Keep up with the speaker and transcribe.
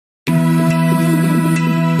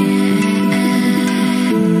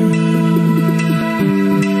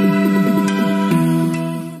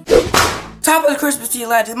Christmas to you,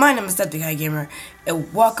 lads. My name is Gamer,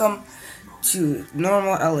 and welcome to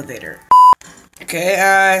normal elevator.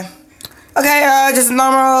 Okay, just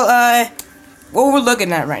normal, what we're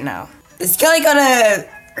looking at right now. Is Kelly gonna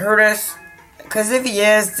hurt us? Cause if he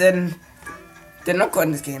is, then I'm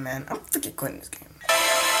quitting this game, man. I'm freaking quitting this game.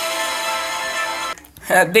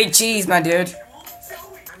 Big cheese, my dude.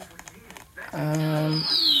 If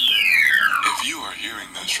you are hearing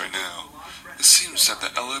this right now, it seems that the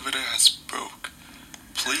elevator has broke.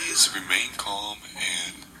 Please remain calm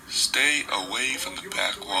and stay away from the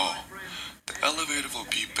back wall. The elevator will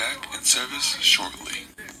be back in service shortly.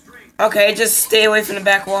 Okay, just stay away from the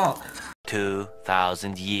back wall.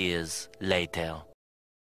 2,000 years later.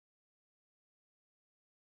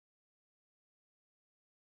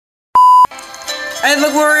 Hey,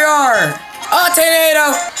 look where we are! Oh,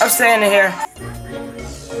 tornado! I'm standing here.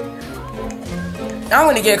 I'm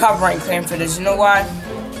gonna get a copyright claim for this. You know why?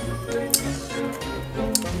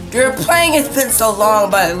 You're playing It's Been So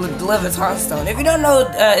Long by Live It Hearthstone. If you don't know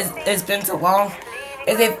It's Been So Long,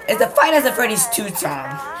 it's the Five Nights at Freddy's 2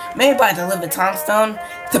 song made by the Live It Hearthstone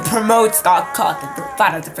to promote stock called the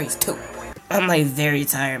Five Nights at Freddy's 2. I'm like very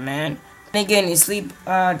tired, man. I didn't get any sleep.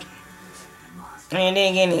 I didn't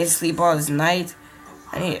get any sleep all this night.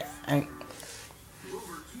 Like,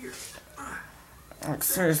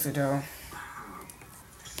 seriously though.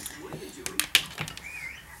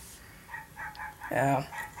 Yeah.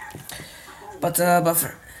 But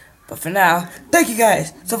for now, thank you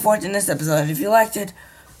guys so for watching this episode. If you liked it,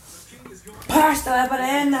 punch the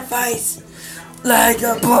button in the face like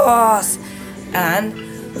a boss and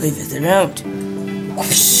leave it around.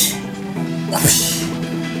 Whoosh, whoosh.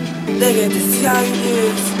 They get to see how you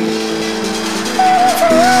use.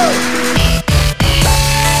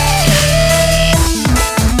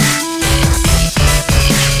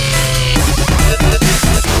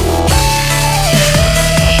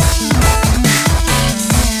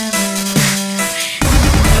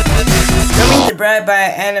 Brad by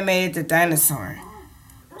animated the dinosaur.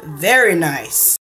 Very nice.